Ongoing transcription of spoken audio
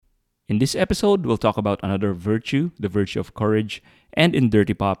In this episode, we'll talk about another virtue, the virtue of courage, and in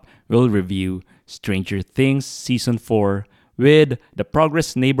Dirty Pop, we'll review Stranger Things Season 4 with the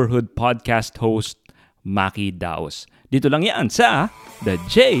Progress Neighborhood podcast host, Macky Daus. Dito lang yan sa The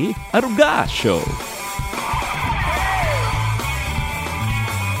J. Aruga Show.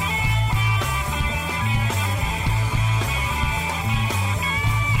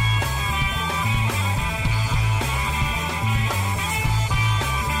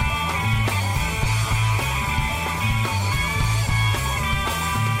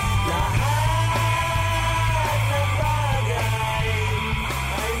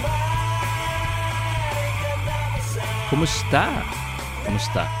 Kumusta?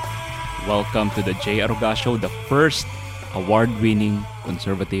 Welcome to the J. Aruga Show, the first award-winning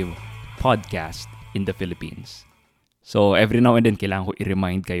conservative podcast in the Philippines. So every now and then, kailangan ko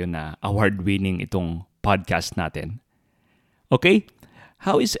i-remind kayo na award-winning itong podcast natin. Okay,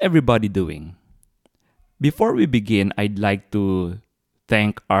 how is everybody doing? Before we begin, I'd like to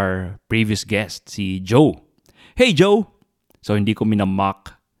thank our previous guest, si Joe. Hey Joe! So hindi ko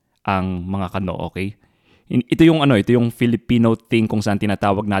minamock ang mga kano, okay? Ito yung Filipino thing kung saan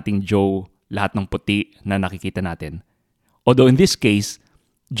tinatawag nating Joe lahat ng puti na nakikita natin. Although in this case,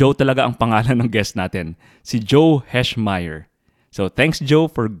 Joe talaga ang pangalan ng guest natin, si Joe Heschmeyer. So thanks Joe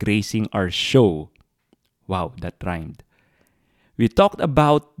for gracing our show. Wow, that rhymed. We talked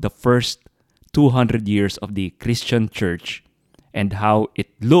about the first 200 years of the Christian church and how it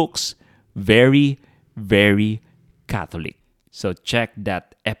looks very, very Catholic. So check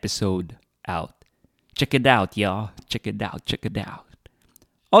that episode out. Check it out, y'all. Check it out.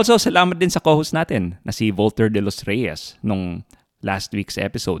 Also, salamat din sa co-host natin na si Voltaire de los Reyes nung last week's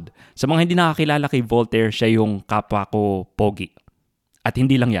episode. Sa mga hindi nakakilala kay Voltaire, siya yung kapwa ko pogi. At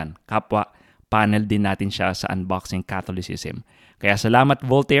hindi lang yan, kapwa panel din natin siya sa Unboxing Catholicism. Kaya salamat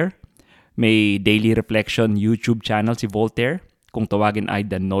Voltaire. May Daily Reflection YouTube channel si Voltaire. Kung tawagin ay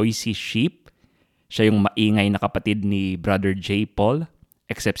The Noisy Sheep. Siya yung maingay na kapatid ni Brother J. Paul.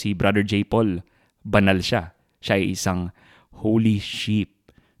 Except si Brother J. Paul, banal siya. Siya ay isang holy sheep.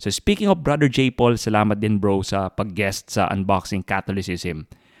 So speaking of Brother J. Paul, salamat din bro sa pag-guest sa Unboxing Catholicism.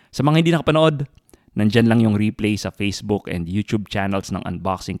 Sa mga hindi nakapanood, nandyan lang yung replay sa Facebook and YouTube channels ng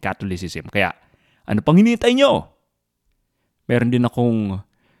Unboxing Catholicism. Kaya, ano pang hinihintay nyo? Meron din akong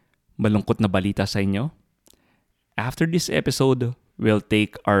malungkot na balita sa inyo. After this episode, we'll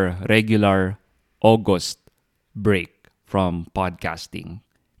take our regular August break from podcasting.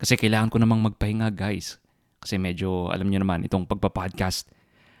 Kasi kailangan ko namang magpahinga, guys. Kasi medyo, alam nyo naman, itong pagpa-podcast,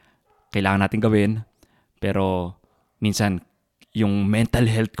 kailangan natin gawin. Pero, minsan, yung mental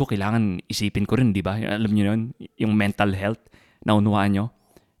health ko, kailangan isipin ko rin, di ba? Alam nyo yun? Yung mental health, naunawaan nyo?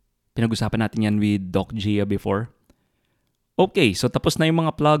 Pinag-usapan natin yan with Doc Gia before. Okay, so tapos na yung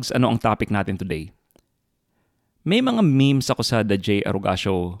mga plugs. Ano ang topic natin today? May mga memes ako sa The J. Aruga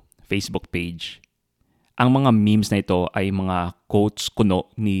Show Facebook page. Ang mga memes na ito ay mga quotes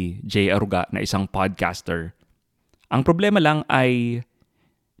kuno ni J. Aruga na isang podcaster. Ang problema lang ay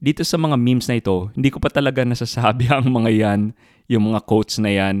dito sa mga memes na ito, hindi ko pa talaga nasasabi ang mga yan, yung mga quotes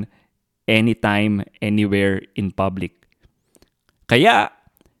na yan, anytime, anywhere, in public. Kaya,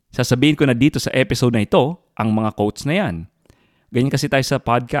 sasabihin ko na dito sa episode na ito, ang mga quotes na yan. Ganyan kasi tayo sa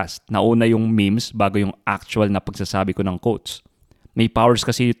podcast. Nauna yung memes bago yung actual na pagsasabi ko ng quotes. May powers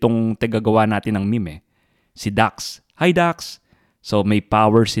kasi itong tagagawa natin ng meme eh. Si Dax. Hi Dax! So may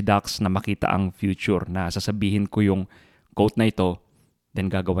power si Dax na makita ang future na sasabihin ko yung quote na ito,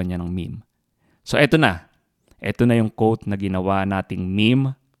 then gagawa niya ng meme. So eto na. Eto na yung quote na ginawa nating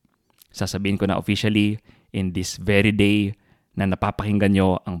meme. Sasabihin ko na officially in this very day na napapakinggan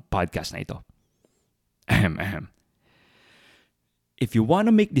nyo ang podcast na ito. If you want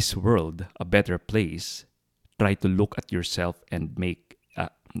to make this world a better place, try to look at yourself and make...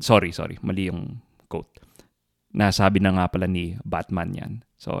 Sorry. Mali yung quote. Nasabi na nga pala ni Batman yan.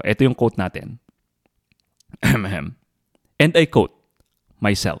 So, ito yung quote natin. And I quote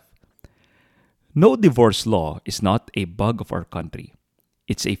myself, "No divorce law is not a bug of our country.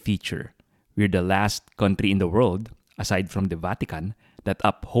 It's a feature. We're the last country in the world, aside from the Vatican, that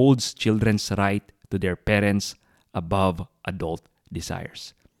upholds children's right to their parents above adult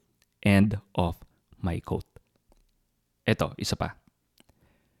desires." End of my quote. Ito, isa pa.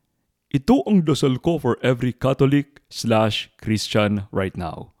 "Ito ang dasal ko for every Catholic/Christian right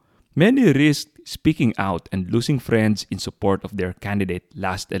now. Many risked speaking out and losing friends in support of their candidate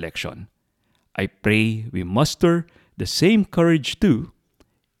last election. I pray we muster the same courage too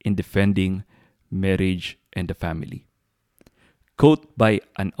in defending marriage and the family." Quote by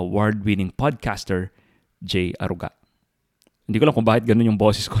an award-winning podcaster, J. Aruga. Hindi ko lang kung bakit ganun yung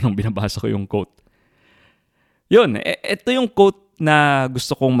boses ko nung binabasa ko yung quote. Yun, ito yung quote na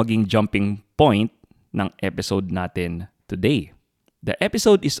gusto kong maging jumping point ng episode natin today. The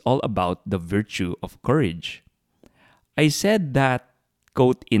episode is all about the virtue of courage. I said that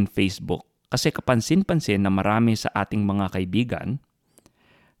quote in Facebook kasi kapansin-pansin na marami sa ating mga kaibigan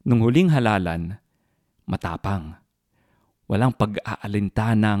nung huling halalan, matapang. Walang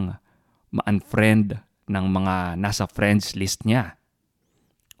pag-aalintanang ma-unfriend ng mga nasa friends list niya.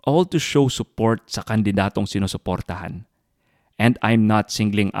 All to show support sa kandidatong sinusuportahan. And I'm not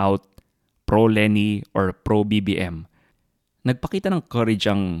singling out pro-Lenny or pro-BBM. Nagpakita ng courage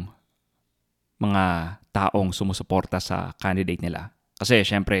ang mga taong sumusuporta sa candidate nila. Kasi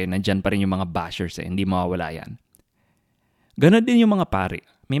syempre, nandyan pa rin yung mga bashers hindi mawawala yan. Ganon din yung mga pari.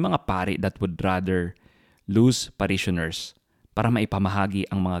 May mga pari that would rather lose parishioners para maipamahagi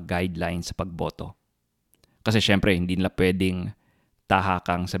ang mga guidelines sa pagboto. Kasi syempre, hindi nila pwedeng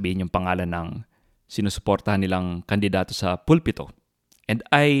tahakang sabihin yung pangalan ng sinusuportahan nilang kandidato sa pulpito. And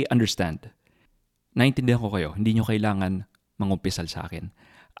I understand. Naintindihan ko kayo. Hindi nyo kailangan mangumpisal sa akin.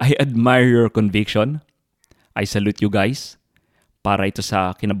 I admire your conviction. I salute you guys. Para ito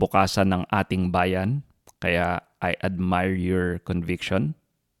sa kinabukasan ng ating bayan. Kaya I admire your conviction.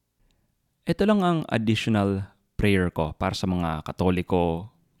 Ito lang ang additional prayer ko para sa mga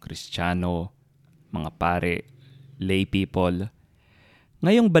Katoliko, Kristiyano, mga pare, lay people.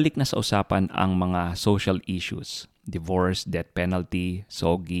 Ngayong balik na sa usapan ang mga social issues, divorce, death penalty,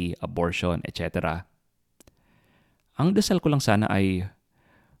 SOGI, abortion, etc. Ang dasal ko lang sana ay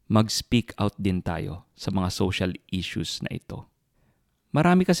mag-speak out din tayo sa mga social issues na ito.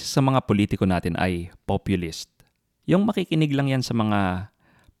 Marami kasi sa mga politiko natin ay populist. Yung makikinig lang yan sa mga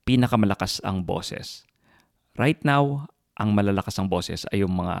pinakamalakas ang boses. Right now, ang malalakas ang boses ay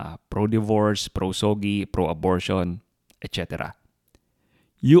yung mga pro-divorce, pro-SOGI, pro-abortion, etc.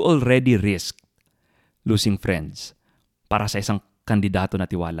 You already risked losing friends para sa isang kandidato na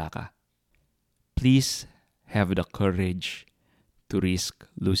tiwala ka. Please have the courage to risk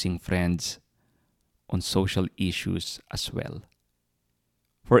losing friends on social issues as well.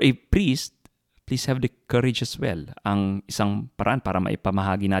 For a priest, please have the courage as well. Ang isang paraan para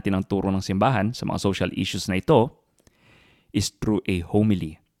maipamahagi natin ang turo ng simbahan sa mga social issues na ito is through a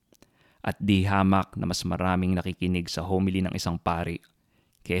homily. At di hamak na mas maraming nakikinig sa homily ng isang pari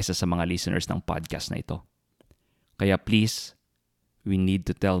kaysa sa mga listeners ng podcast na ito. Kaya please, we need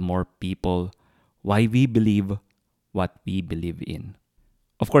to tell more people why we believe what we believe in.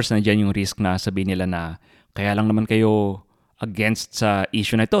 Of course, nandiyan yung risk na sabihin nila na kaya lang naman kayo against sa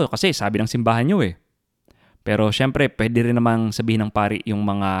issue na ito kasi sabi ng simbahan nyo eh. Pero syempre, pwede rin namang sabihin ng pari yung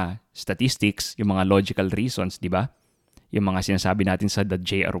mga statistics, yung mga logical reasons, di ba? Yung mga sinasabi natin sa The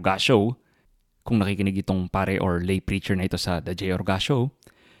J. Aruga Show, kung nakikinig itong pare or lay preacher na ito sa The J. Aruga Show,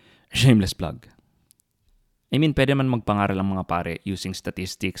 shameless plug. I mean, pwede man magpangaral ang mga pare using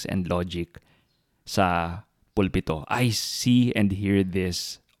statistics and logic sa pulpito. I see and hear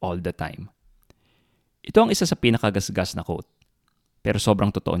this all the time. Ito ang isa sa pinakagasgas na quote, pero sobrang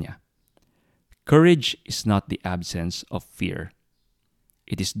totoo niya. Courage is not the absence of fear.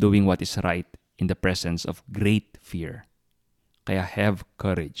 It is doing what is right in the presence of great fear. Kaya have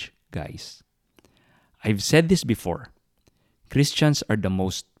courage, guys. I've said this before. Christians are the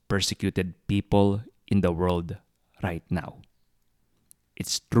most persecuted people in the world right now.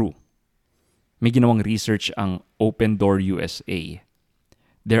 It's true. May ginawang research ang Open Door USA.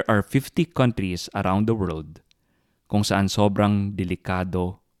 There are 50 countries around the world kung saan sobrang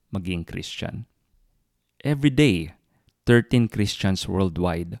delikado maging Christian. Every day, 13 Christians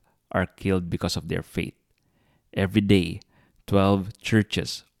worldwide are killed because of their faith. Every day, 12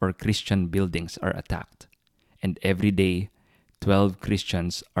 churches or Christian buildings are attacked. And every day, 12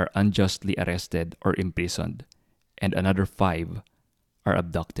 Christians are unjustly arrested or imprisoned. And another 5 are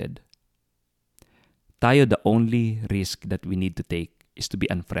abducted. Tayo, the only risk that we need to take is to be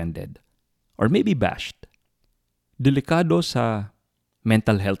unfriended or maybe bashed. Delikado sa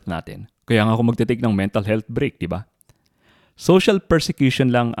mental health natin. Kaya nga ako magte-take ng mental health break, di ba? Social persecution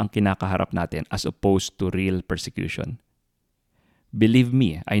lang ang kinakaharap natin as opposed to real persecution. Believe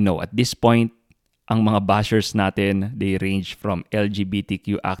me, I know at this point, ang mga bashers natin, they range from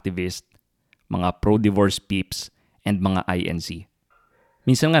LGBTQ activists, mga pro-divorce peeps, and mga INC.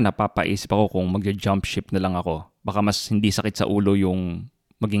 Minsan nga napapaisip ako kung magja-jump ship na lang ako. Baka mas hindi sakit sa ulo yung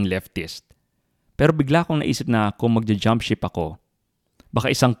maging leftist. Pero bigla akong naisip na kung magja-jump ship ako, baka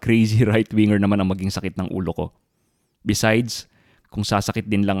isang crazy right-winger naman ang maging sakit ng ulo ko. Besides, kung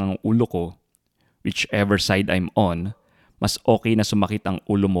sasakit din lang ang ulo ko, whichever side I'm on, mas okay na sumakit ang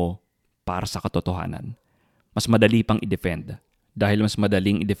ulo mo para sa katotohanan. mas madali pang i-defend. Dahil mas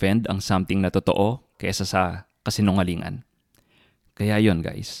madaling i-defend ang something na totoo kaysa sa kasinungalingan. Kaya yon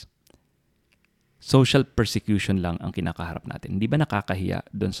guys. Social persecution lang ang kinakaharap natin. Hindi ba nakakahiya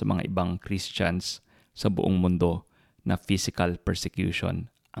doon sa mga ibang Christians sa buong mundo na physical persecution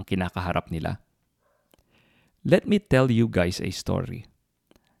ang kinakaharap nila? Let me tell you guys a story.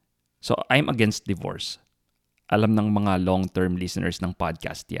 So, I'm against divorce. Alam ng mga long-term listeners ng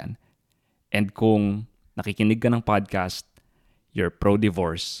podcast yan. And kung nakikinig ka ng podcast, you're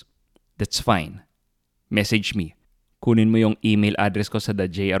pro-divorce, that's fine. Message me. Kunin mo yung email address ko sa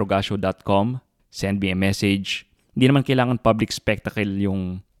thejrogashow.com. Send me a message. Hindi naman kailangan public spectacle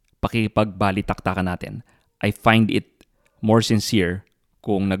yung pakipagbalitaktakan natin. I find it more sincere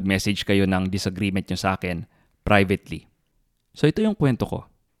kung nag-message kayo ng disagreement nyo sa akin privately. So ito yung kwento ko.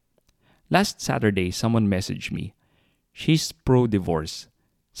 Last Saturday, someone messaged me. She's pro-divorce.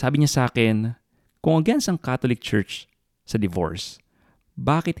 Sabi niya sa akin, kung against ang Catholic Church sa divorce,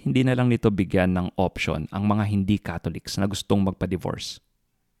 bakit hindi na lang nito bigyan ng option ang mga hindi Catholics na gustong magpa-divorce?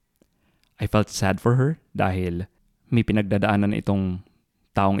 I felt sad for her dahil may pinagdadaanan itong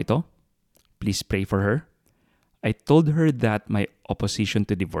taong ito. Please pray for her. I told her that my opposition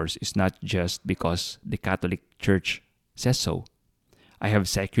to divorce is not just because the Catholic Church says so. I have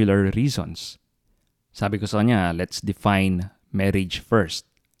secular reasons. Sabi ko sa kanya, let's define marriage first.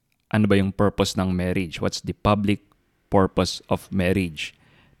 Ano ba yung purpose ng marriage? What's the public purpose of marriage?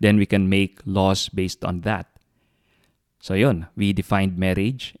 Then we can make laws based on that. So yun, we defined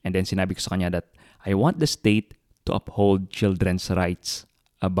marriage and then sinabi ko sa kanya that I want the state to uphold children's rights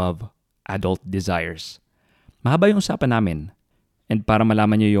above adult desires. Mahaba yung usapan namin. And para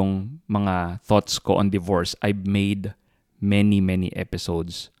malaman nyo yung mga thoughts ko on divorce, I've made many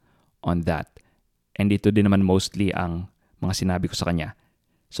episodes on that. And ito din naman mostly ang mga sinabi ko sa kanya.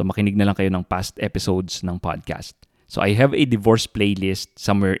 So makinig na lang kayo ng past episodes ng podcast. So I have a divorce playlist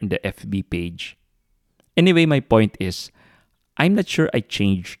somewhere in the FB page. Anyway, my point is, I'm not sure I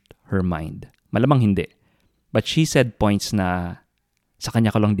changed her mind. Malamang hindi. But she said points na sa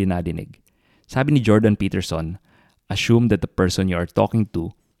kanya ko lang dinadinig. Sabi ni Jordan Peterson, assume that the person you are talking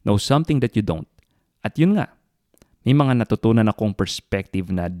to knows something that you don't. At yun nga, may mga natutunan akong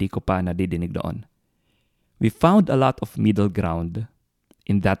perspective na di ko pa nadidinig doon. We found a lot of middle ground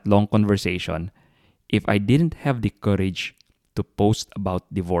in that long conversation if I didn't have the courage to post about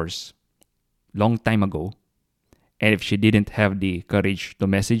divorce long time ago, and if she didn't have the courage to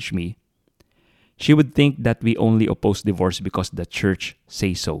message me, she would think that we only oppose divorce because the church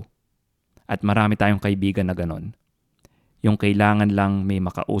says so. At marami tayong kaibigan na ganon. Yung kailangan lang may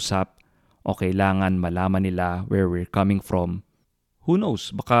makausap o kailangan malaman nila where we're coming from. Who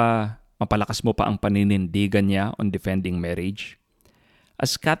knows, baka mapalakas mo pa ang paninindigan niya on defending marriage.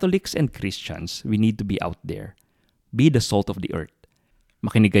 As Catholics and Christians, we need to be out there. Be the salt of the earth.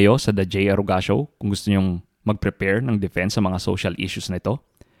 Makinig kayo sa The J. Aruga Show kung gusto nyong mag-prepare ng defense sa mga social issues na ito.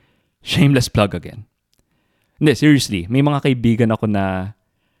 Shameless plug again. Hindi, seriously, may mga kaibigan ako na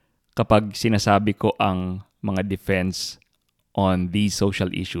kapag sinasabi ko ang mga defense on these social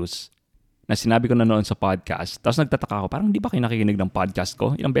issues, na sinabi ko na noon sa podcast, tapos nagtataka ako, parang di ba kayo nakikinig ng podcast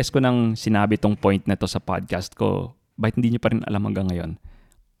ko? Ilang beses ko nang sinabi tong point na to sa podcast ko, bakit hindi nyo pa rin alam hanggang ngayon?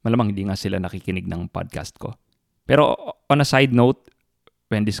 Malamang hindi nga sila nakikinig ng podcast ko. Pero on a side note,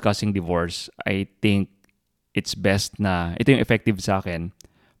 when discussing divorce, I think it's best na, ito yung effective sa akin,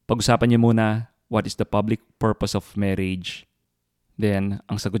 pag-usapan niyo muna what is the public purpose of marriage. Then,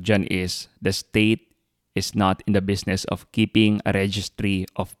 ang sagot dyan is, the state is not in the business of keeping a registry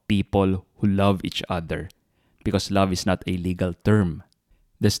of people who love each other because love is not a legal term.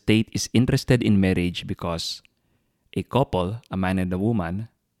 The state is interested in marriage because a couple, a man and a woman,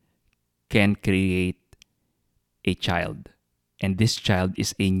 can create a child. And this child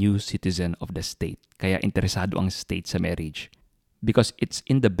is a new citizen of the state. Kaya interesado ang state sa marriage. Because it's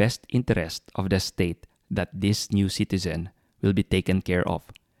in the best interest of the state that this new citizen will be taken care of.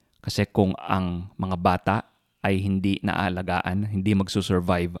 Kasi kung ang mga bata ay hindi naalagaan, hindi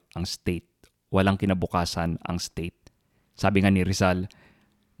magsusurvive ang state. Walang kinabukasan ang state. Sabi nga ni Rizal,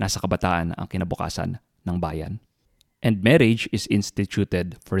 nasa kabataan ang kinabukasan ng bayan. And marriage is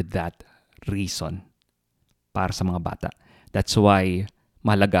instituted for that reason. Para sa mga bata. That's why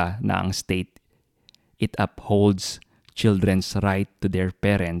mahalaga na ang state, it upholds children's right to their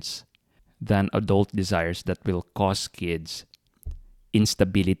parents than adult desires that will cause kids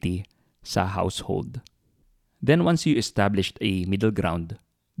instability sa household. Then once you established a middle ground,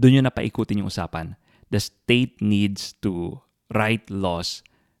 doon yun na paikutin yung usapan. The state needs to write laws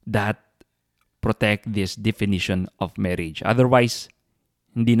that protect this definition of marriage. Otherwise,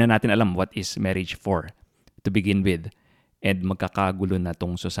 hindi na natin alam what is marriage for. to begin with and magkakagulo na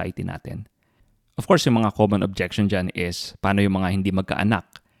tong society natin. Of course, yung mga common objection dyan is paano yung mga hindi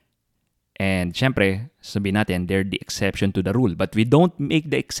magkaanak. And syempre, sabihin natin, they're the exception to the rule. But we don't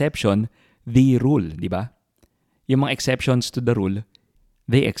make the exception the rule, di ba? Yung mga exceptions to the rule,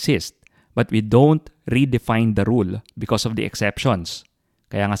 they exist. But we don't redefine the rule because of the exceptions.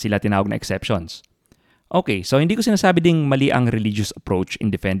 Kaya nga sila tinawag na exceptions. Okay, so hindi ko sinasabi ding mali ang religious approach in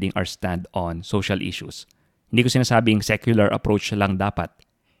defending our stand on social issues. Hindi ko sinasabing secular approach lang dapat.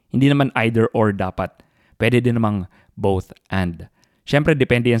 Hindi naman either or dapat. Pwede din namang both and. Siyempre,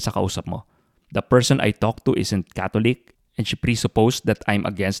 depende yan sa kausap mo. The person I talk to isn't Catholic and she presupposed that I'm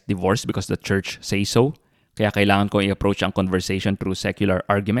against divorce because the church says so. Kaya kailangan ko i-approach ang conversation through secular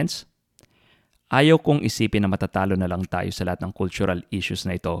arguments. Ayaw kong isipin na matatalo na lang tayo sa lahat ng cultural issues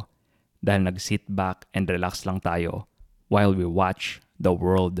na ito dahil nag-sit back and relax lang tayo while we watch the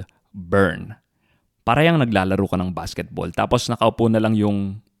world burn. Para yung naglalaro ka ng basketball tapos nakaupo na lang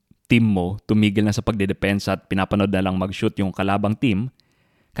yung team mo, tumigil na sa pagdedepensa at pinapanood na lang mag-shoot yung kalabang team,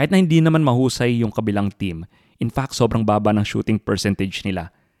 kahit na hindi naman mahusay yung kabilang team. In fact, sobrang baba ng shooting percentage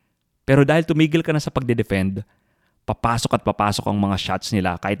nila. Pero dahil tumigil ka na sa pagdedefend, papasok at papasok ang mga shots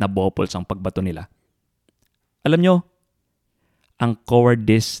nila kahit na ballballs ang pagbato nila. Alam nyo, ang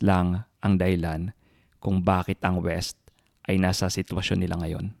cowardice lang ang dahilan kung bakit ang West ay nasa sitwasyon nila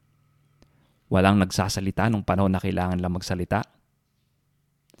ngayon. Walang nagsasalita nung panahon na kailangan lang magsalita.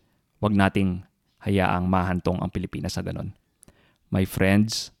 Huwag nating hayaang mahantong ang Pilipinas sa ganon. My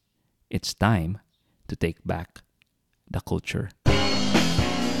friends, it's time to take back the culture.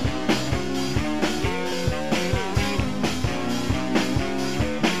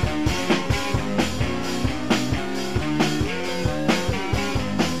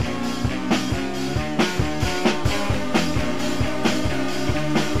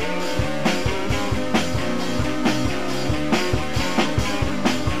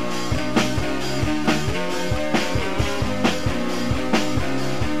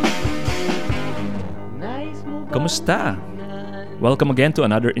 Kamusta? Welcome again to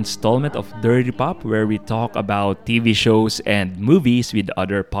another installment of Dirty Pop, where we talk about TV shows and movies with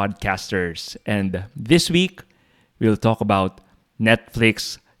other podcasters. And this week, we'll talk about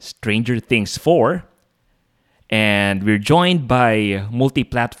Netflix Stranger Things 4. And we're joined by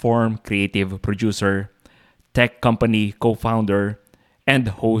multi-platform creative producer, tech company co-founder, and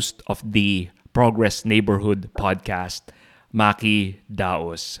host of the Progress Neighborhood podcast, Macky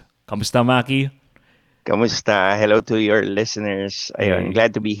Daus. Kamusta, Macky? Kamusta? Hello to your listeners. Ayun, glad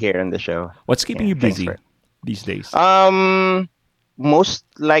to be here on the show. What's keeping you busy these days? Most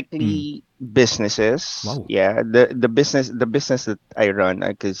likely businesses. Wow. Yeah, the business that I run,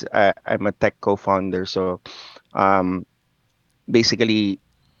 because I'm a tech co-founder, so basically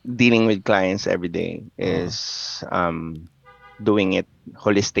dealing with clients every day is doing it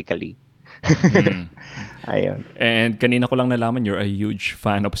holistically. Ayun. And kanina ko lang nalaman you're a huge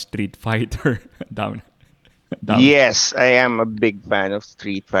fan of Street Fighter. Down. Yes, I am a big fan of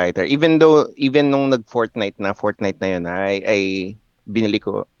Street Fighter. Even nung nag-Fortnite na yun, I binili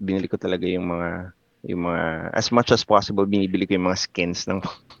ko talaga yung mga as much as possible binibili ko yung mga skins ng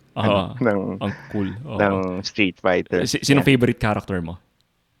ang cool. Ng Street Fighter. Sino favorite character mo?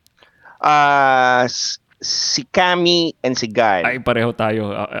 Si Cammy and si Guile. Ay, pareho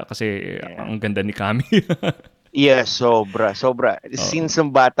tayo kasi ang ganda ni Cammy. Yeah, sobra. Since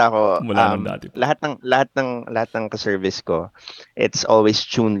nung bata ko, dati. lahat ng ka-service ko, it's always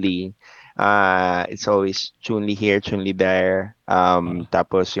Chun-Li. It's always Chun-Li here, Chun-Li there.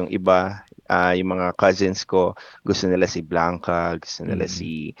 Tapos yung iba, yung mga cousins ko, gusto nila si Blanca, gusto nila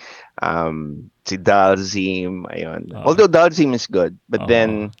si Dalzim, ayun. Although Dalzim is good, but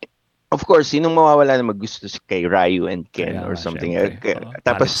then of course, sinong mawawala na magusto kay Ryu and Ken or something.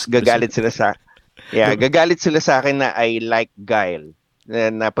 Tapos gagalit sila sa akin na I like Guile.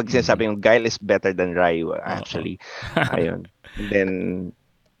 Na pag sinasabi yung Guile is better than Ryu, actually. Ayun. And then,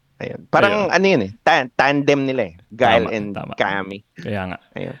 ayun. Parang ano yun eh, tandem nila eh. Guile and Cammy. Kaya nga.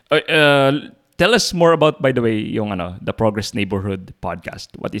 Ayun. Tell us more about, by the way, yung the Progress Neighborhood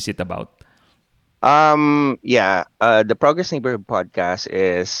podcast. What is it about? The Progress Neighborhood podcast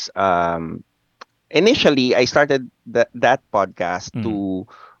is initially I started that podcast to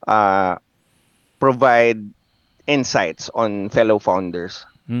provide insights on fellow founders,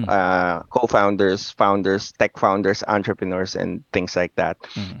 co-founders, founders, tech founders, entrepreneurs, and things like that.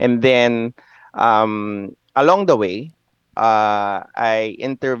 And then along the way, I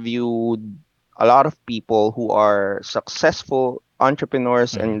interviewed a lot of people who are successful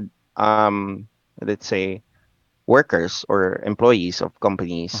entrepreneurs and let's say workers or employees of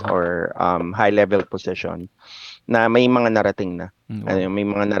companies or high level position na may mga narating na. Wow. May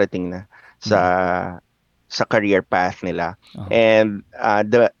mga narating na sa career path nila. And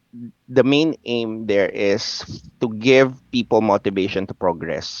the main aim there is to give people motivation to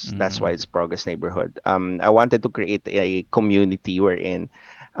progress. That's why it's Progress Neighborhood. I wanted to create a community wherein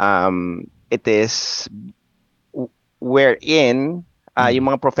it is wherein yung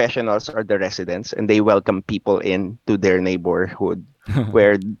mga professionals are the residents and they welcome people in to their neighborhood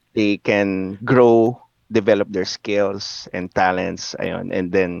where they can grow, develop their skills and talents, ayun,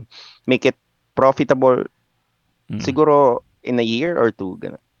 and then make it profitable siguro in a year or two.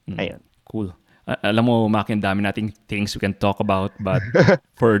 Ganun. Ayun. Cool. Alam mo, Macky, ang dami nating things we can talk about, but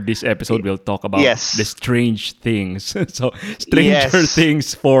for this episode, we'll talk about the strange things. So, Stranger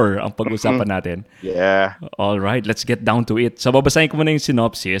Things 4 ang pag-usapan natin. Yeah. All right, let's get down to it. So, babasahin ko muna yung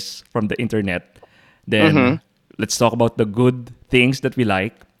synopsis from the internet. Then, let's talk about the good things that we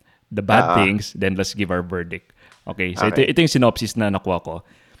like, the bad things, then let's give our verdict. Okay, so ito yung synopsis na nakuha ko.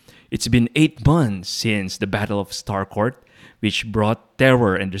 It's been 8 months since the Battle of Starcourt, which brought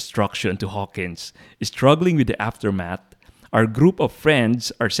terror and destruction to Hawkins. Struggling with the aftermath, our group of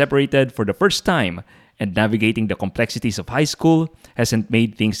friends are separated for the first time, and navigating the complexities of high school hasn't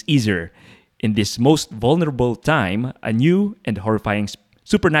made things easier. In this most vulnerable time, a new and horrifying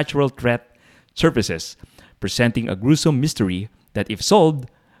supernatural threat surfaces, presenting a gruesome mystery that, if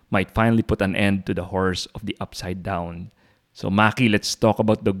solved, might finally put an end to the horrors of the Upside Down. So, Macky, let's talk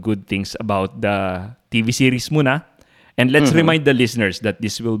about the good things about the TV series muna. And let's remind the listeners that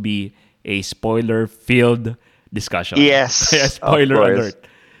this will be a spoiler-filled discussion. Yes. Spoiler alert.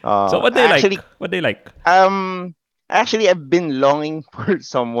 So what do you like? What do you like? Actually, I've been longing for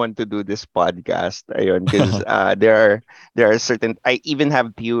someone to do this podcast. Ayun, because there are certain, I even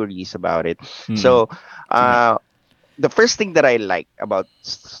have theories about it. So, the first thing that I like about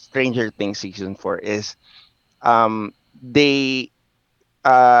Stranger Things season 4 is they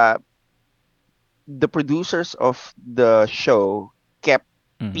the producers of the show kept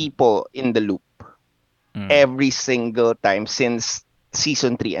people in the loop every single time since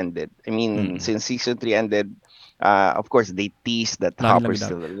season 3 ended. I mean, since season 3 ended, of course, they teased that Hopper's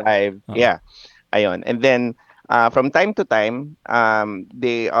still alive. Yeah. Ayun. And then, from time to time,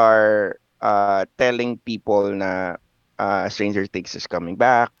 they are telling people na Stranger Things is coming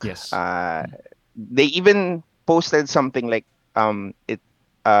back. Yes. They even posted something like it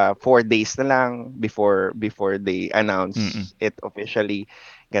 4 days na lang before they announce it officially,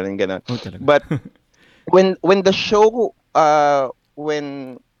 ganon. But when the show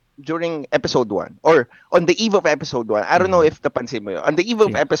when during episode 1 or on the eve of episode 1, I don't know if napansin mo yun, on the eve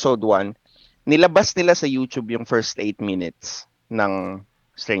of episode 1, nilabas nila sa YouTube yung first 8 minutes ng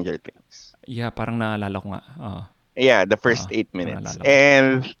Stranger Things. Yeah, parang naalala ko nga. Yeah, the first 8 minutes.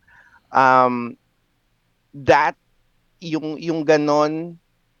 And that yung ganon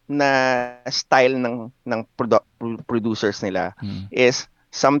na style ng producers nila is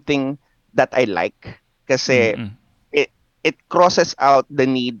something that I like kasi it crosses out the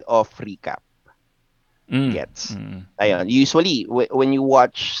need of recap. Gets. Ayun. Usually when you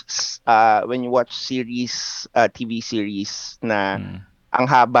watch series, TV series na ang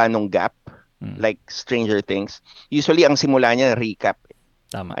haba nung gap, like Stranger Things, usually ang simula niya recap.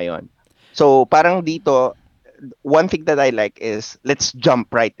 Tama. Ayun. So parang dito, one thing that I like is let's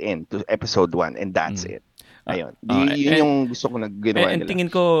jump right into episode 1 and that's it. Ayun. Yun yung gusto ko na ginawa nila. And tingin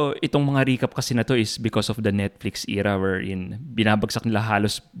ko itong mga recap kasi na to is because of the Netflix era wherein binabagsak nila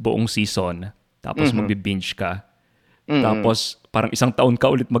halos buong season tapos magbi-binge ka. Tapos parang isang taon ka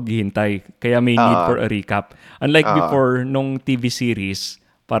ulit maghihintay kaya may need for a recap. Unlike before nung TV series,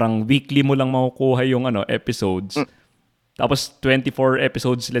 parang weekly mo lang makukuha yung episodes. Tapos 24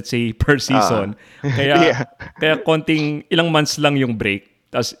 episodes let's say per season. Kaya konting ilang months lang yung break.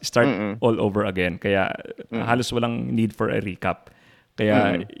 Tapos start all over again. Kaya halos walang need for a recap.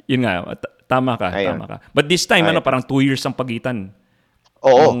 Kaya yun nga, tama ka. But this time parang 2 years ang pagitan.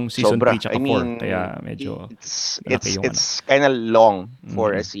 Oo, season sobra. 3 tsaka 4. Kaya medyo it's kind of long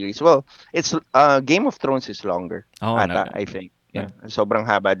for a series. Well, it's Game of Thrones is longer. I think. Yeah. Sobrang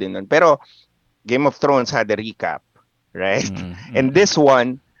haba din nun. Pero Game of Thrones had a recap. Right? And this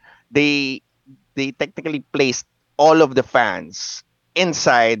one, they technically placed all of the fans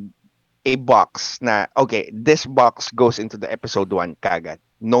inside a box na, okay, this box goes into the episode 1 kagad.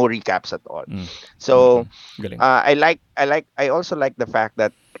 No recaps at all. So, I also like the fact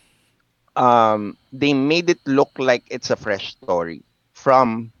that they made it look like it's a fresh story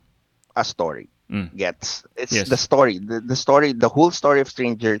from a story. gets. It's Yes. the story, the story, the whole story of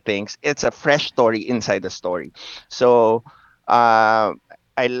Stranger Things. It's a fresh story inside the story. So, uh,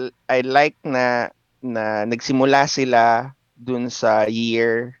 I like na nagsimula sila dun sa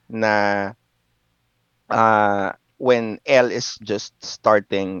year na when Elle is just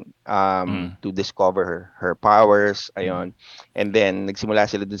starting to discover her powers, ayon. And then nagsimula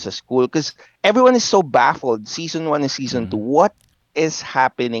sila dun sa school because everyone is so baffled. Season 1 and season 2, what is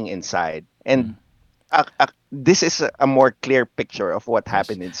happening inside? And this is a more clear picture of what Yes.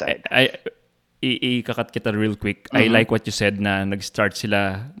 happened inside. Ikakat kita real quick. I like what you said na nag-start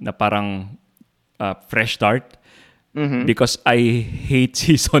sila na parang fresh start. Because I hate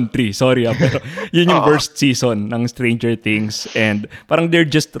season 3. Sorry pero yun yung worst season ng Stranger Things. And parang they're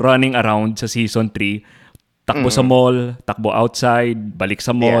just running around sa season 3. Takbo sa mall, takbo outside, balik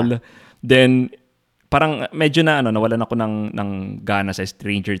sa mall. Yeah. Then, parang medyo na nawalan ako ng gana sa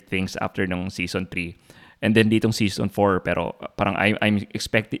Stranger Things after ng season 3. And then ditong season 4, pero parang I'm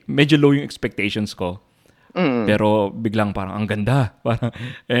expecting, medyo low yung expectations ko. Pero biglang parang ang ganda. Parang,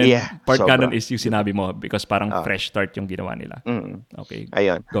 and part sobra. kanan is yung sinabi mo because parang fresh start yung ginawa nila. Okay.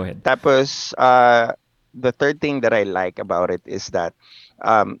 Ayun. Go ahead. Tapos, the third thing that I like about it is that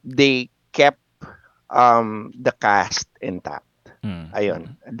they kept the cast intact.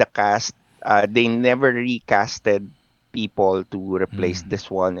 Ayun. The cast, they never recasted people to replace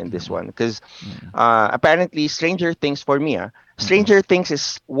this one and this one. Because apparently, Stranger Things for me, Stranger Things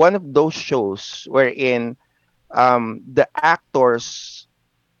is one of those shows wherein the actors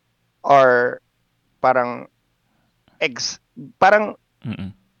are parang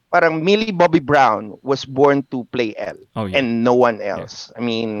parang Millie Bobby Brown was born to play Elle, and no one else. I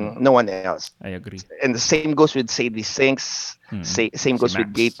mean, no one else. I agree. And the same goes with Sadie Sinks. Same goes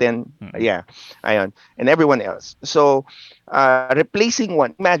with Gaten. Yeah, ayon, and everyone else. So, replacing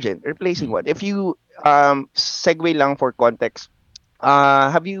one. Imagine replacing one. If you segue lang for context,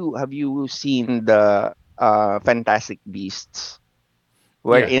 have you seen the Fantastic Beasts?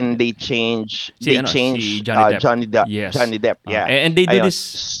 Wherein they change si Johnny Depp. Johnny Depp. Yeah. And they do this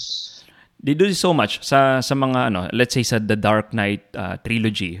so much sa mga let's say sa The Dark Knight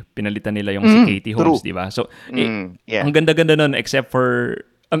trilogy, pinalitan nila yung si Katie Holmes, di ba? So ang ganda-ganda nun except for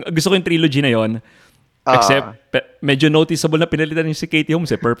gusto ko yung trilogy na yon. Except medyo noticeable na pinalitan yung si Katie Holmes,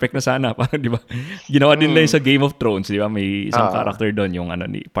 perfect na sana, parang di ba? Ginawa din nila yung sa Game of Thrones, di ba? May isang character doon yung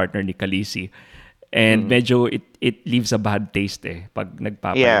ni partner ni Khaleesi. And medyo it leaves a bad taste pag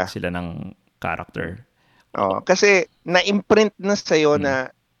nagpapalit sila ng character. Kasi na-imprint na sa'yo na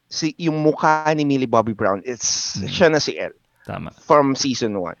yung mukha ni Millie Bobby Brown, siya na si Elle. Tama. From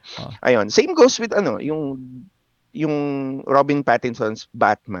season 1. Ayun. Same goes with yung Robin Pattinson's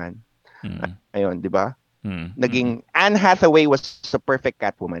Batman. Ayun, di ba? Naging Anne Hathaway was a perfect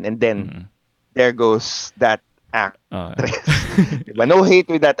Catwoman, and then there goes that actress. Diba? No hate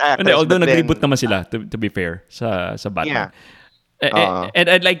with that actress. Although nag-reboot naman sila, to be fair, sa Batman.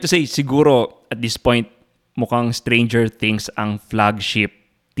 And I'd like to say, siguro, at this point, mukhang Stranger Things ang flagship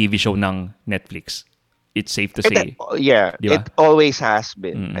TV show ng Netflix. It's safe to say. Diba? It always has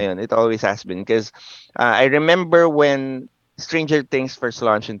been. Ayun, it always has been. Because I remember when Stranger Things first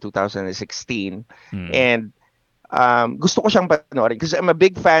launched in 2016, and gusto ko siyang panoorin because I'm a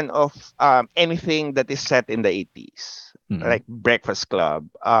big fan of anything that is set in the 80s, like Breakfast Club,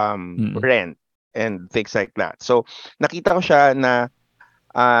 Rent, and things like that. So nakita ko siya na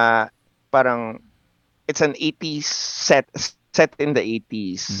parang it's an 80s set in the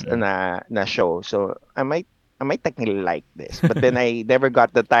 80s na show. So I might technically like this, but then I never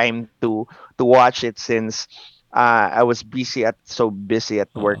got the time to watch it since I was busy at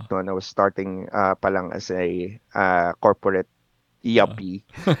work noon. I was starting pa lang as a corporate yuppie.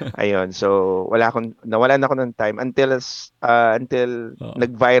 Ayun. So nawalan ako ng time until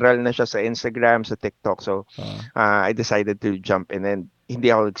nag-viral na siya sa Instagram, sa TikTok. So I decided to jump in, and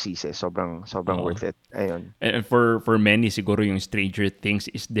hindi ako nagsisi. Sobrang worth it. Ayun. And for many siguro yung Stranger Things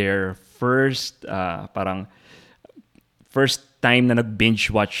is their first time na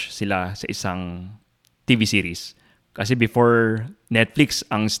nag-binge watch sila sa isang TV series. Kasi before Netflix,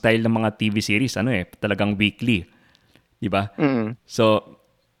 ang style ng mga TV series, talagang weekly. Diba? So,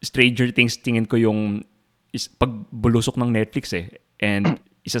 Stranger Things, tingin ko yung pagbulusok ng Netflix And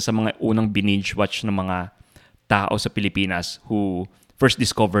isa sa mga unang binge watch ng mga tao sa Pilipinas who first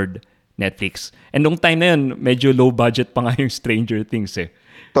discovered Netflix. And nung time na yun, medyo low budget pa nga yung Stranger Things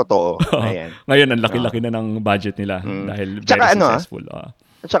Totoo. Ayan. Ngayon, ang laki-laki na ng budget nila dahil very successful.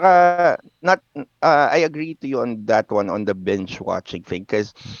 Tsaka I agree to you on that one, on the binge watching thing,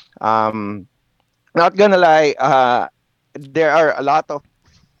 because not gonna lie, there are a lot of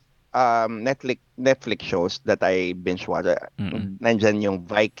Netflix shows that I binge watch. Nandyan yung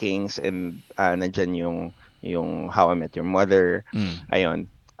Vikings and nandyan yung How I Met Your Mother. Ayun.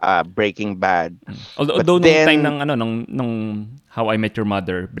 Breaking Bad. Although nung time ng nung How I Met Your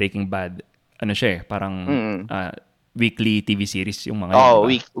Mother, Breaking Bad, ano siya parang weekly TV series yung mga yun,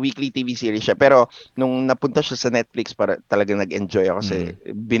 diba? Weekly TV series siya. Pero nung napunta siya sa Netflix, para talagang nag-enjoy ako kasi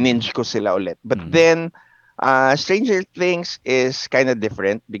bininge ko sila ulit. But then, Stranger Things is kind of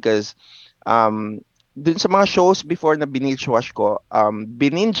different because dun sa mga shows before na binge watch ko,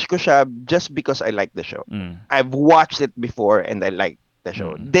 bininge ko siya just because I like the show. I've watched it before and I like the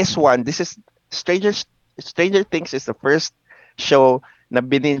show. This is Stranger Things is the first show na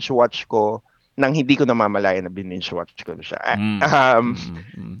binge watch ko nang hindi ko namamalayan na binge watch ko na siya.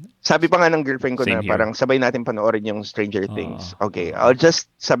 Sabi pa nga ng girlfriend ko na parang sabay natin panoorin yung Stranger Things. Okay,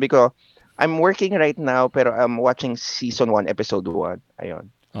 sabi ko, I'm working right now pero I'm watching season 1, episode 1.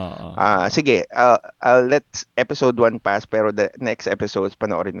 Ayun. Sige, I'll let episode 1 pass pero the next episodes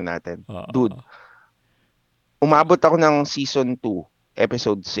panoorin na natin. Dude, umabot ako ng season 2,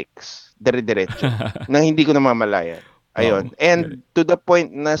 episode 6. Dire-diretso. Nang hindi ko namamalayan. Ayun. And to the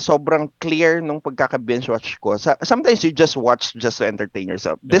point na sobrang clear nung pagkaka-binge watch ko. Sometimes you just watch just to entertain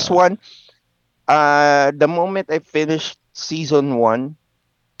yourself. This one, the moment I finished season 1,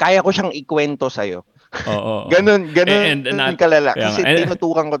 kaya ko siyang ikwento sa'yo. Ganun kalala. Kasi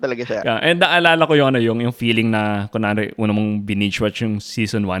tinutukan ko talaga siya. And naalala ko yung feeling na kunwari una mong binge watch yung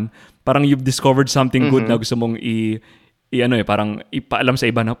season 1, parang you've discovered something good na gusto mong parang ipaalam sa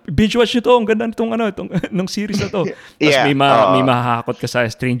iba na binge watch nyo to, ang ganda nung series na to. Tapos may mahahakot ka sa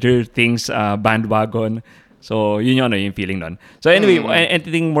Stranger Things bandwagon. So yun yung feeling nun. So anyway,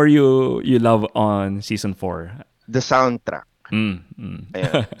 anything more you love on season 4? The soundtrack. Ayan,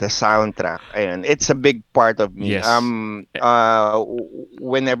 the soundtrack. Ayan, it's a big part of me. Yes.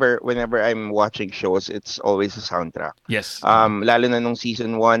 Whenever I'm watching shows, it's always a soundtrack. Yes. Lalo na nung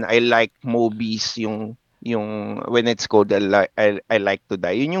season 1, I like Movies, yung when it's called I Like to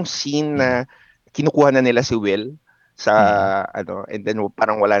Die. Yun yung scene na kinukuha na nila si Will sa and then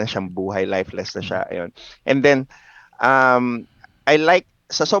parang wala na siyang buhay, lifeless na siya. Ayun. And then I like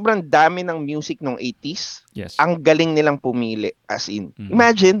sa sobrang dami ng music nung 80s, ang galing nilang pumili, as in.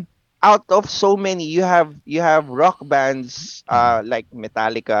 Imagine, out of so many, you have rock bands like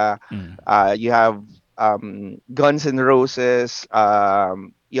Metallica, you have Guns N' Roses,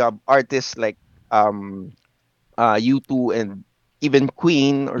 you have artists like U2 and even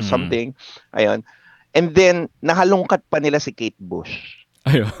Queen or something. Ayun. And then, nahalungkat pa nila si Kate Bush.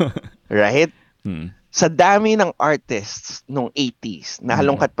 Ayun. Right? Sa dami ng artists nung 80s,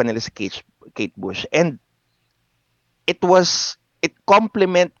 nahalungkat pa nila si Kate Bush. And it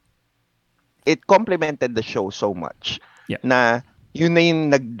complemented the show so much na yun na yung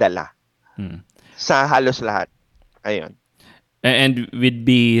nagdala sa halos lahat. Ayun. And we'd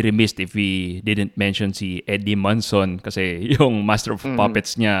be remiss if we didn't mention si Eddie Munson kasi yung Master of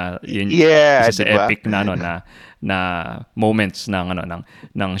Puppets niya, yun isa sa epic na moments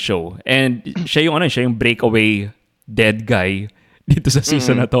ng show. And siya yung breakaway dead guy dito sa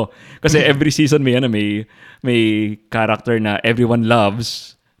season na to. Kasi every season may character na everyone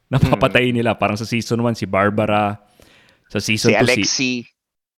loves na papatay nila. Parang sa season 1 si Barbara, sa season 2 Alexi.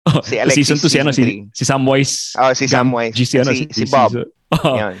 Si Alexis season 2 si Samwise. Si Samwise. Si Bob.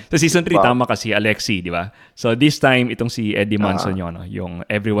 Sa season 3 tama ka si Alexi, di ba? So this time itong si Eddie Munson yung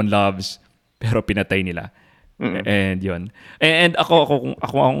everyone loves pero pinatay nila. And yun. And ako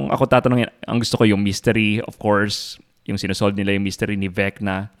tatanungin, ang gusto ko yung mystery, of course, yung sinosolve nila yung mystery ni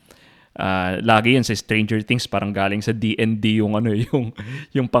Vecna. Lagi yun sa Stranger Things, parang galing sa D&D yung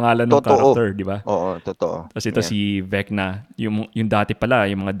pangalan ng character, di ba? Oo, totoo. Tapos ito si Vecna, yung dati pala,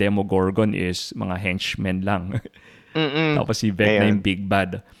 yung mga Demogorgon is mga henchmen lang. Tapos si Vecna yung big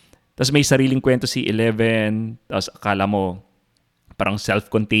bad. Tapos may sariling kwento si Eleven, tapos akala mo parang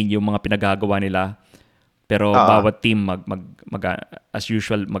self-contained yung mga pinagagawa nila. Pero bawat team as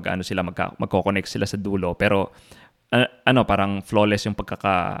usual magko-connect sila sa dulo, pero parang flawless yung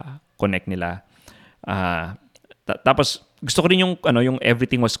pagkaka-connect nila. Tapos gusto ko rin yung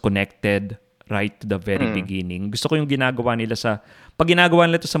everything was connected right to the very beginning. Gusto ko yung ginagawa nila pag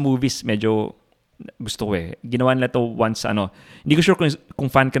ginagawa nila to sa movies, medyo gusto ko ginawa nila to once hindi ko sure kung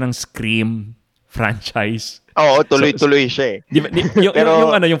fan ka ng Scream franchise. Oo, tuloy-tuloy siya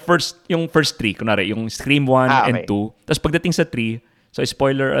yung first 3 kunwari, yung Scream 1 and 2. Tapos pagdating sa 3, so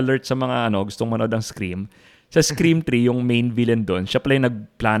spoiler alert sa mga gustong manood ng Scream. Sa Scream 3, yung main villain doon, siya pala yung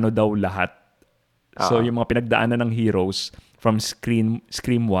nagplano daw lahat. So yung mga pinagdaanan ng heroes from Scream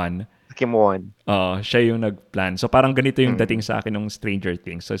 1, Kim Won. Siya yung nagplan. So parang ganito yung dating sa akin ng Stranger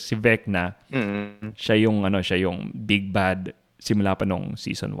Things. So si Vecna, siya yung big bad simula pa nung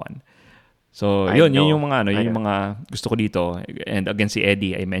season 1. So yun yung mga yun yung mga gusto ko dito. And again si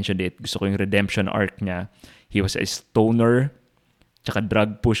Eddie, I mentioned it. Gusto ko yung redemption arc niya. He was a stoner, tsaka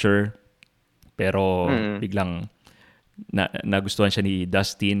drug pusher, pero biglang nagustuhan siya ni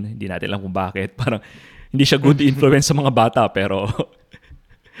Dustin. Hindi natin alam kung bakit. Parang hindi siya good influence sa mga bata, pero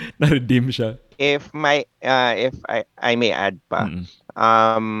na-redeem siya. If I may add pa,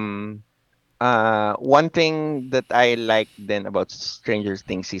 one thing that I like then about Stranger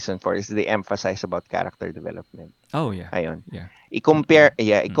Things season 4 is the emphasis about character development. Oh yeah. Ayun. Yeah.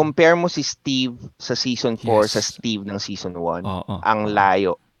 I-compare mo si Steve sa season 4 sa Yes. Steve ng season 1. Oo. Ang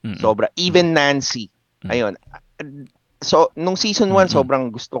layo. Sobra. Even Nancy. Ayun. So, nung season 1,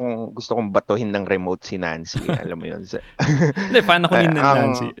 sobrang gusto kong batuhin ng remote si Nancy. Alam mo yun. Hindi, fan ako ni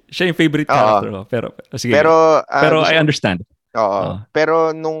Nancy. Siya yung favorite character ko. Sige. Pero I understand. Oo.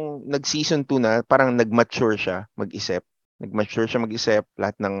 Pero nung nag-season 2 na, parang nag-mature siya mag-isip.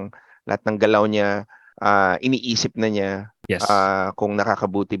 Lahat ng galaw niya, iniisip na niya. Yes. Kung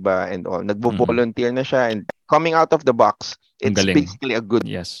nakakabuti ba and all. Nagvo-volunteer na siya and coming out of the box, it's basically a good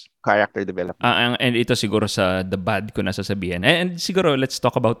character development. And ito siguro sa the bad ko na sasabihin. And siguro let's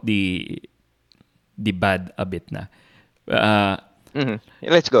talk about the bad a bit na.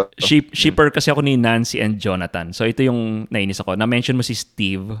 Let's go. Shipper kasi ako ni Nancy and Jonathan. So ito yung nainis ako. Na-mention mo si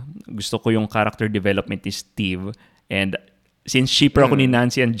Steve. Gusto ko yung character development ni Steve. And since shipper ako ni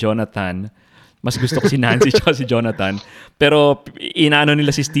Nancy and Jonathan, mas gusto ko si Nancy tsaka si Jonathan. Pero inaano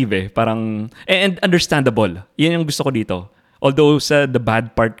nila si Steve Parang, and understandable. Yan yung gusto ko dito. Although sa the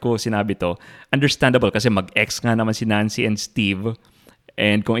bad part ko sinabi to, understandable kasi mag-ex nga naman si Nancy and Steve.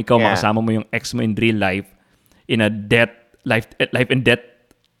 And kung ikaw makasama mo yung ex mo in real life, in a life and death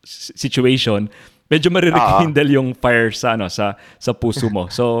situation, medyo marirekindle yung fire sa puso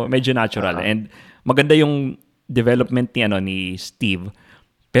mo. So medyo natural. And maganda yung development ni Steve.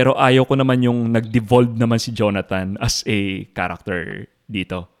 Pero ayaw ko naman yung nag-devolve naman si Jonathan as a character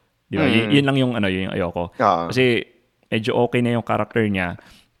dito. Di ba? Yun lang yung yung ayaw ko. Kasi medyo okay na yung character niya.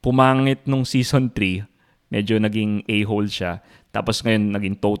 Pumangit nung season 3, medyo naging a-hole siya. Tapos ngayon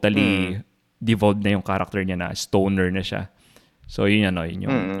naging totally devolved na yung character niya na stoner na siya. So yun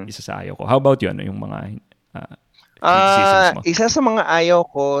yung isa sa ayaw ko. How about yun? Yung mga seasons mo? Isa sa mga ayaw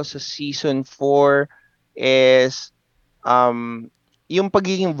ko sa season 4 is yung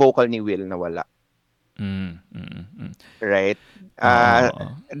pagiging vocal ni Will na wala. Right?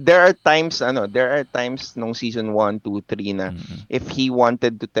 There are times nung season 1, 2, 3 na if he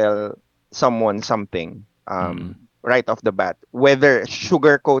wanted to tell someone something right off the bat, whether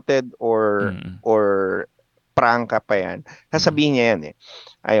sugar-coated or prangka pa yan, sasabihin niya yan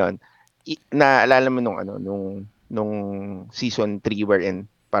Ayun. Naalala mo nung season 3 wherein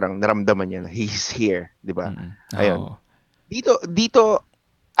parang naramdaman niya na he's here, di ba? Ayun. Dito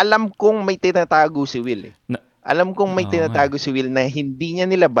alam kong may tinatago si Will Alam kong may tinatago si Will na hindi niya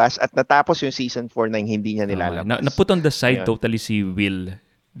nilabas at natapos yung season 4 na hindi niya nilalabas. Na-put on the side totally si Will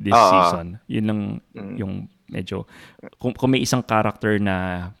this season. Yun lang yung medyo... Kung may isang character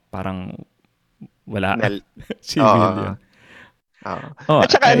na parang wala, si Will yun. At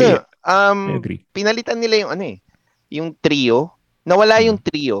saka pinalitan nila yung yung trio. Nawala yung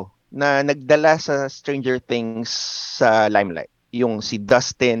trio na nagdala sa Stranger Things sa limelight. Yung si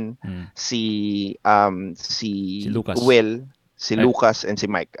Dustin, si Lucas. Will, si Lucas, and si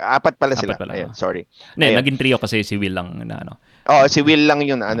Mike. Apat pala sila. Ayun, sorry. Naging trio kasi si Will lang na si Will lang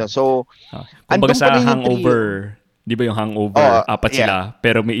yun So, kumbaga sa Hangover, di ba yung Hangover, apat sila,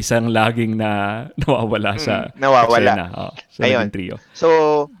 pero may isang laging na nawawala sa eksena. So, naging trio. So,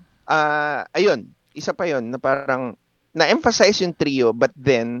 ayun, isa pa yun na parang na-emphasize yung trio but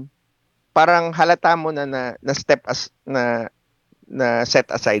then parang halata mo na set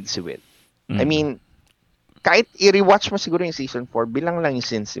aside si Will. I mean, kahit i-rewatch mo siguro yung season 4, bilang lang yung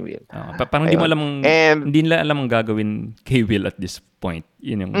sin si Will. Parang hindi nila alam ang gagawin kay Will at this point.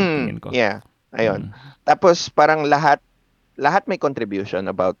 Yun yung tingin ko. Yeah. Ayun. Tapos parang lahat may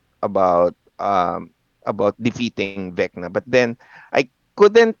contribution about defeating Vecna. But then I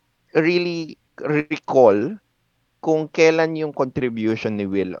couldn't really recall kung kailan yung contribution ni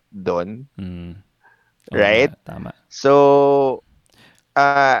Will doon. Right? Tama. So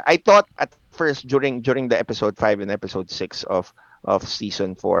I thought at first during the episode 5 and episode 6 of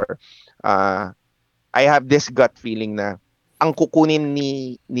season 4, I have this gut feeling na ang kukunin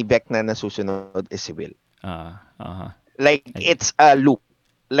ni Vecna na susunod is si Will. Like it's a loop.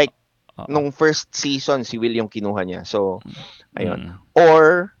 Like nung first season si Will yung kinuha niya. So ayun.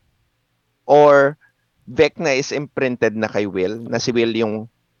 Or or Vecna is imprinted na kay Will, na si Will yung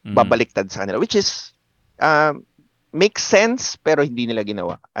babaliktad sa kanila, which is makes sense pero hindi nila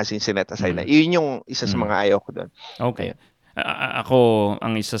ginawa, as in sinet aside na. Yun yung isa sa mga ayaw ko doon. Okay. Ako,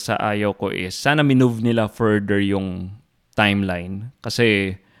 ang isa sa ayaw ko is sana minove nila further yung timeline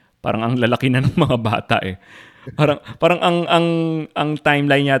kasi parang ang lalaki na ng mga bata eh. Parang ang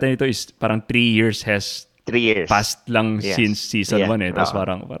timeline yata nito is parang 3 years has 3 years passed lang since season 1 eh. Tapos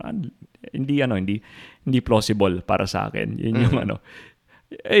parang hindi plausible para sa akin. Yun yung ano.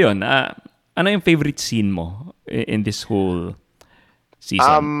 Ayun, ano yung favorite scene mo in this whole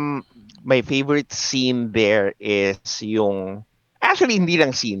season? My favorite scene there is yung actually hindi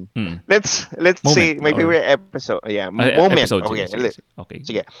lang scene. Let's say my favorite episode. Moment. Episode, okay.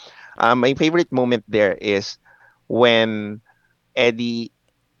 Sige. My favorite moment there is when Eddie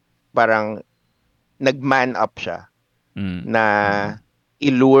parang nag-man up siya na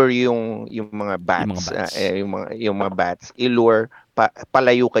ilure yung mga bats, yung mga bats, ilure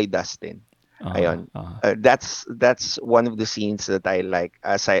palayo kay Dustin. Ayun. That's one of the scenes that I like.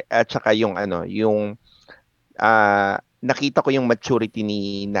 At saka yung nakita ko yung maturity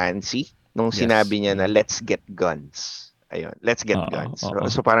ni Nancy nung sinabi niya na let's get guns. Ayun, let's get guns.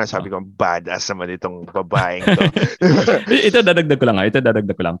 So parang sabi ko, badass naman itong babaeng to. Ito dadagdag ko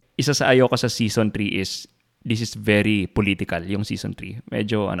lang. Isa sa ayaw ko sa season 3 is this is very political, yung season 3.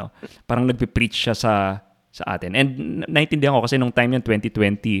 Medyo parang nagpe-preach siya sa atin. And naintindihan ko kasi nung time yan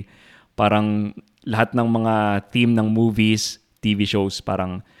 2020 parang lahat ng mga theme ng movies, TV shows,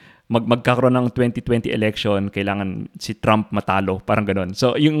 parang magkakaroon ng 2020 election, kailangan si Trump matalo, parang gano'n.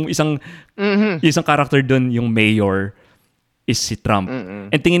 So, yung isang character doon, yung mayor, is si Trump.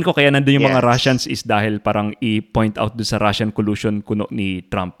 And tingin ko kaya nandun yung mga Russians is dahil parang i-point out doon sa Russian collusion kuno ni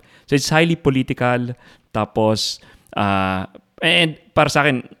Trump. So, it's highly political. Tapos, and para sa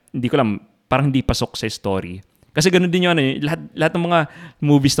akin, hindi ko lang, parang hindi pasok sa story. Kasi ganun din yung lahat ng mga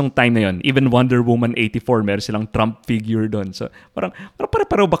movies ng time na yun, even Wonder Woman 84, meron silang Trump figure doon. So, parang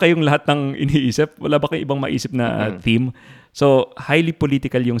pare-pareho ba kayong lahat ng iniisip? Wala ba kayong ibang maisip na theme? So, highly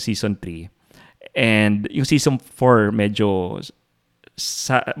political yung season 3. And yung season 4, medyo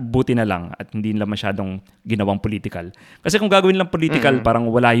buti na lang at hindi nila masyadong ginawang political. Kasi kung gagawin lang political, parang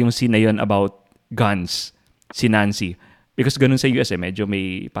wala yung scene na yun about guns, si Nancy. Because ganun sa US medyo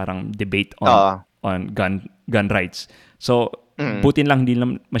may parang debate on gun rights. So, butin lang hindi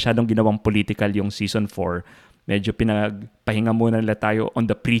lang masyadong ginawang political yung season 4. Medyo pinagpahinga muna nila tayo on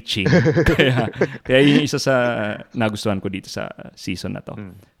the preaching. kaya yung isa sa nagustuhan ko dito sa season na to.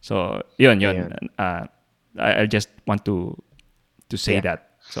 So, yun. I just want to say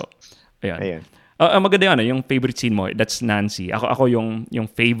that. So, ayun. Maganda yung favorite scene mo, that's Nancy. Ako yung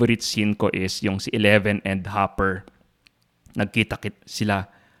favorite scene ko is yung si Eleven and Hopper. Nagkita sila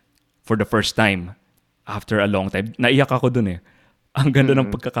for the first time after a long time. Naiyak ako dun eh. Ang ganda ng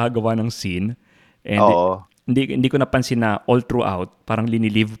pagkakagawa ng scene. And hindi ko napansin na all throughout, parang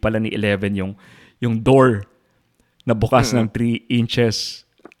linilive pala ni Eleven yung door na bukas ng 3 inches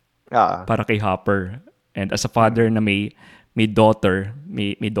para kay Hopper. And as a father na may daughter,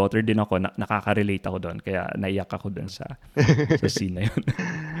 may daughter din ako, nakaka-relate ako doon. Kaya naiyak ako doon sa scene na yun.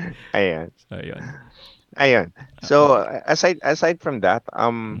 Ayun. So aside from that,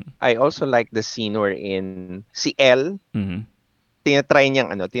 I also like the scene wherein si Elle tinatry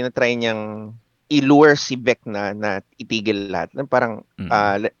niyang ilure si Vecna na itigil lahat. Parang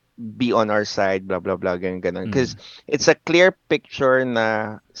be on our side, blah blah blah, ganun. Because it's a clear picture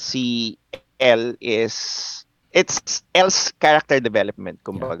na si Elle it's Elle's character development,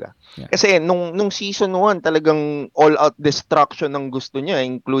 kumbaga. Kasi nung season 1, talagang all-out destruction ang gusto niya,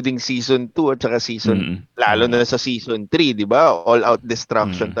 including season 2 at saka season, lalo na sa season 3, di ba? All-out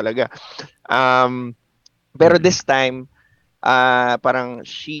destruction talaga. Pero this time, parang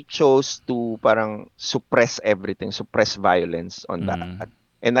she chose to parang suppress everything, suppress violence on that.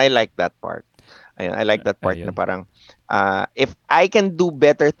 And I like that part. I like that part na parang if I can do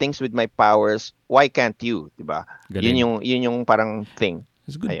better things with my powers, why can't you, 'di ba? Yun yung parang thing.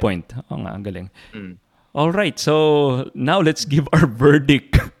 It's a good point. Oo nga, ang galing. All right, so now let's give our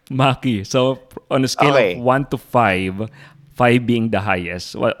verdict, Macky. So on a scale of 1 to 5, 5 being the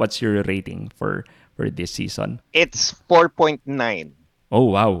highest, what's your rating for this season? It's 4.9.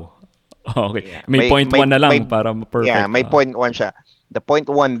 Oh, wow. Okay. May 0.1 na lang para perfect. Yeah, may 0.1 siya. The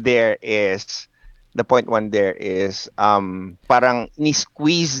 0.1 there is parang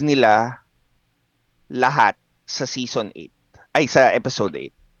ni-squeeze nila lahat sa season 8. Ay, sa episode 8.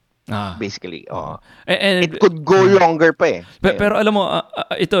 Basically. And it could go longer pa eh. Pero alam mo,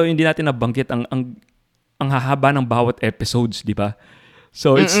 ito hindi natin nabanggit ang hahaba ng bawat episodes, di ba?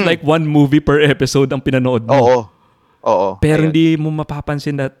 So, it's like one movie per episode ang pinanood mo. Oo. Pero hindi mo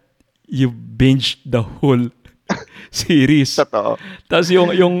mapapansin that you binged the whole series. Totoo. Tapos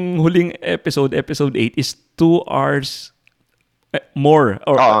yung huling episode 8 is 2 hours more.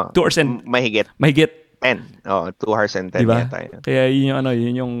 Or 2 hours and... Mahigit. 10. 2 hours and 10 diba? yata. Kaya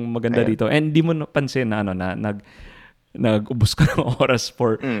yun yung maganda dito. And di mo napansin na nag-ubos ka ng oras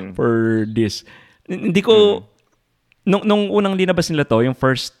for this. Hindi ko... Nung unang linabas nila to, yung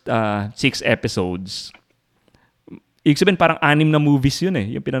first 6 episodes, ibig sabihin parang 6 na movies yun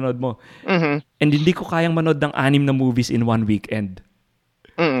yung pinanood mo. And hindi ko kayang manood ng 6 na movies in one weekend.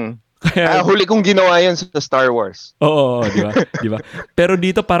 Kaya, huli kong ginawa yun sa Star Wars. Oo, di ba? Pero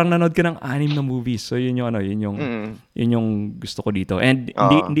dito parang nanood ka ng 6 na movies. So yun yung gusto ko dito. And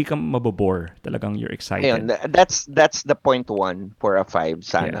hindi ka mabobore. Talagang you're excited. Ayun, that's the point 1 for a 5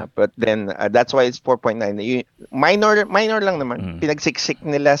 sana. Yeah. But then that's why it's 4.9. Minor lang naman. Siniksik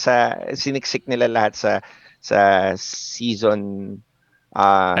nila lahat sa season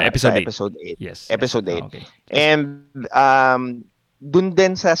episode 8. Yes. Episode 8. Okay. And dun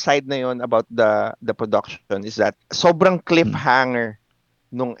din sa side na yon about the production is that sobrang cliffhanger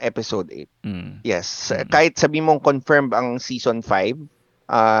nung episode 8. Yes. Kahit sabi mong confirmed ang season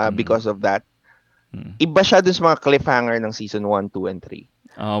 5 because of that, iba siya dun sa mga cliffhanger ng season 1, 2, and 3.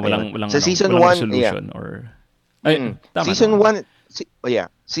 Walang sa season 1 resolution or season 1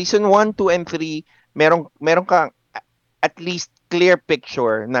 season 1, 2, and 3 meron kang at least clear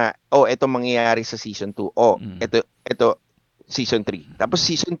picture na ito mangyayari sa season 2. Ito season 3. Tapos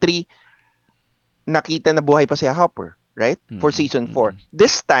season 3 nakita na buhay pa si Hopper, right? For season 4.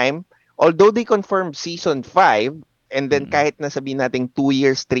 This time, although they confirmed season 5 and then kahit na sabihin natin 2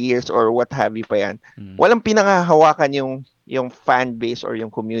 years, 3 years or what have you pa yan, walang pinangahawakan yung fan base or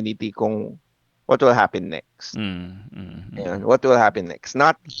yung community kung what will happen next. Ayan, what will happen next?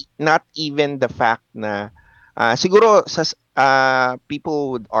 Not even the fact na siguro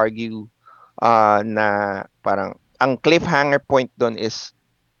people would argue na parang ang cliffhanger point doon is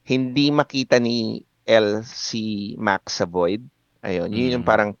hindi makita ni L si Max sa Void. Ayun, yun yung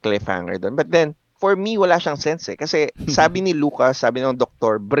parang cliffhanger doon. But then, for me, wala siyang sense Kasi sabi ni Lucas, sabi ng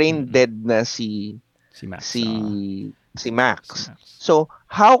doktor, brain dead na si Max. So,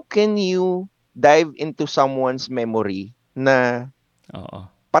 how can you dive into someone's memory na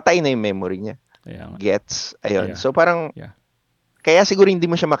patay na yung memory niya? Gets? Ayun. So, parang... Kaya siguro hindi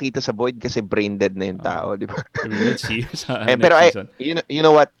mo siya makita sa Void kasi brain dead na yung tao, di ba? Let's see. Pero you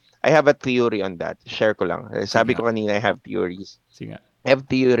know what? I have a theory on that. Share ko lang. Sabi ko kanina, I have theories. Sige. I have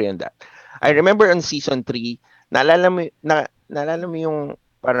theory on that. I remember on season 3, naalala mo yung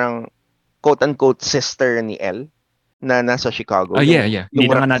parang quote-unquote sister ni Elle na nasa Chicago. Yeah. Hindi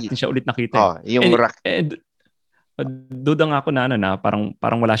na nga natin siya ulit nakita. Yung duda nga ako na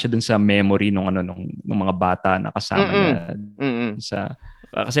parang wala siya dun sa memory nung mga bata na kasama niya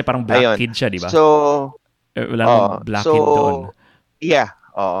kasi parang black kid siya, di ba? So wala nang black kid doon. Yeah,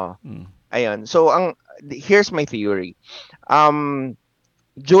 Ayun. So here's my theory.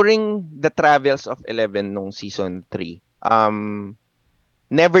 During the travels of 11 nung season 3,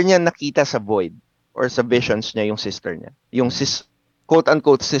 never niya nakita sa Void or sa visions niya yung sister niya. Yung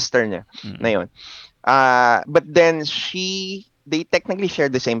quote-unquote sister niya na yun. But then they technically share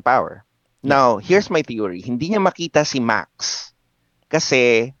the same power. Now, here's my theory. Hindi niya makita si Max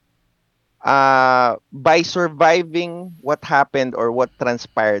kasi by surviving what happened or what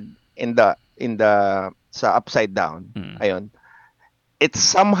transpired in the sa Upside Down. Ayun. It's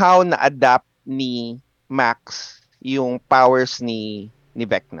somehow na-adapt ni Max yung powers ni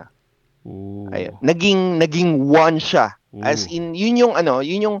Vecna. Ayun. Naging one siya. As in yun yung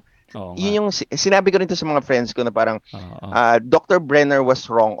sinabi ko rin to sa mga friends ko na parang Dr. Brenner was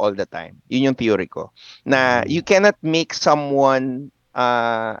wrong all the time. Yun yung theory ko. Na you cannot make someone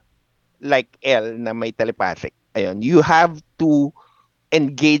like L na may telepathic. Ayun. You have to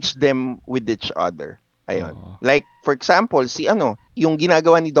engage them with each other. Ayun. Like for example, yung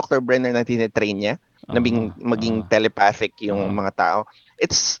ginagawa ni Dr. Brenner na tinetrain niya na maging telepathic yung mga tao.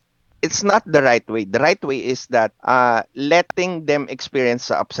 It's not the right way. The right way is that letting them experience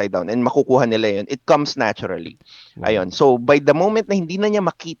sa Upside Down and makukuha nila yun. It comes naturally. Ayun. So by the moment na hindi na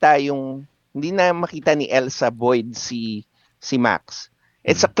makita ni El sa Void si Max,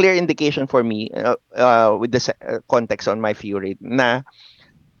 it's a clear indication for me with the context on my theory na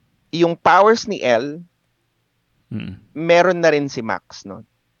yung powers ni El meron na rin si Max, no?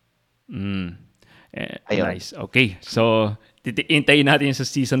 Nice. Okay. So hintayin natin sa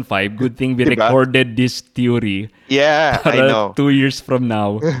season 5. Good thing we recorded this theory. Yeah, I know. 2 years from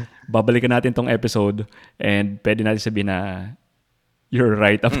now, babalikan natin tong episode and pwede natin sabihin na you're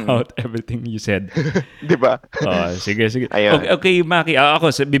right about everything you said. Diba? Sige. Ayun. Okay, Macky. Ako,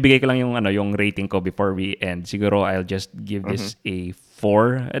 bibigay ko lang yung rating ko before we end. Siguro, I'll just give this a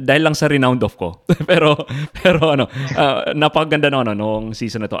 4 dahil lang sa renowned off ko. pero napakaganda nung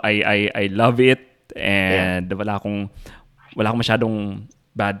season na to. I love it and wala akong masyadong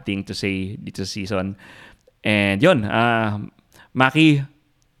bad thing to say dito sa season. And yun, Macky,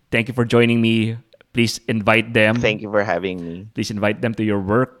 thank you for joining me. Please invite them. Thank you for having me. Please invite them to your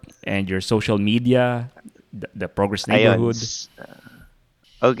work and your social media, the Progress Neighborhood.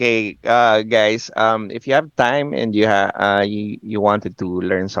 Okay, guys. If you have time and you wanted to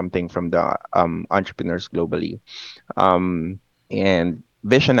learn something from the entrepreneurs globally, and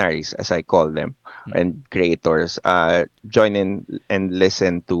visionaries, as I call them, and creators, join in and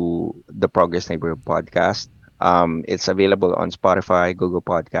listen to the Progress Neighborhood podcast. It's available on Spotify, Google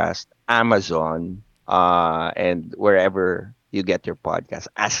Podcast, Amazon, and wherever you get your podcast.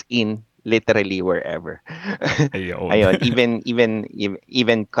 As in, literally wherever. Ayun,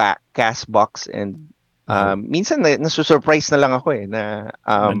 even Castbox and minsan nasusurprise na lang ako na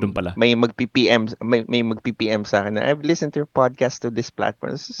may mag-PPM sa akin na I've listened to your podcast to this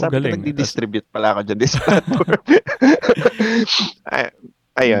platform. Sabi ko nagdi-distribute pala ako dyan this platform.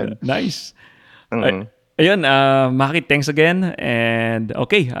 Ayun. Nice. Ayun, Macky, thanks again. And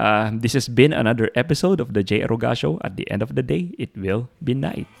okay, this has been another episode of the J. Aruga Show. At the end of the day, it will be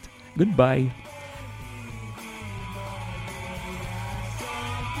night. Goodbye.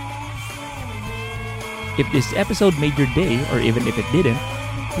 If this episode made your day, or even if it didn't,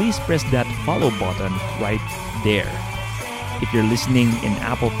 please press that follow button right there. If you're listening in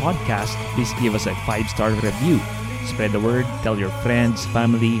Apple Podcast, please give us a 5-star review. Spread the word, tell your friends,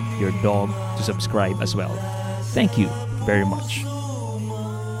 family, your dog to subscribe as well. Thank you very much.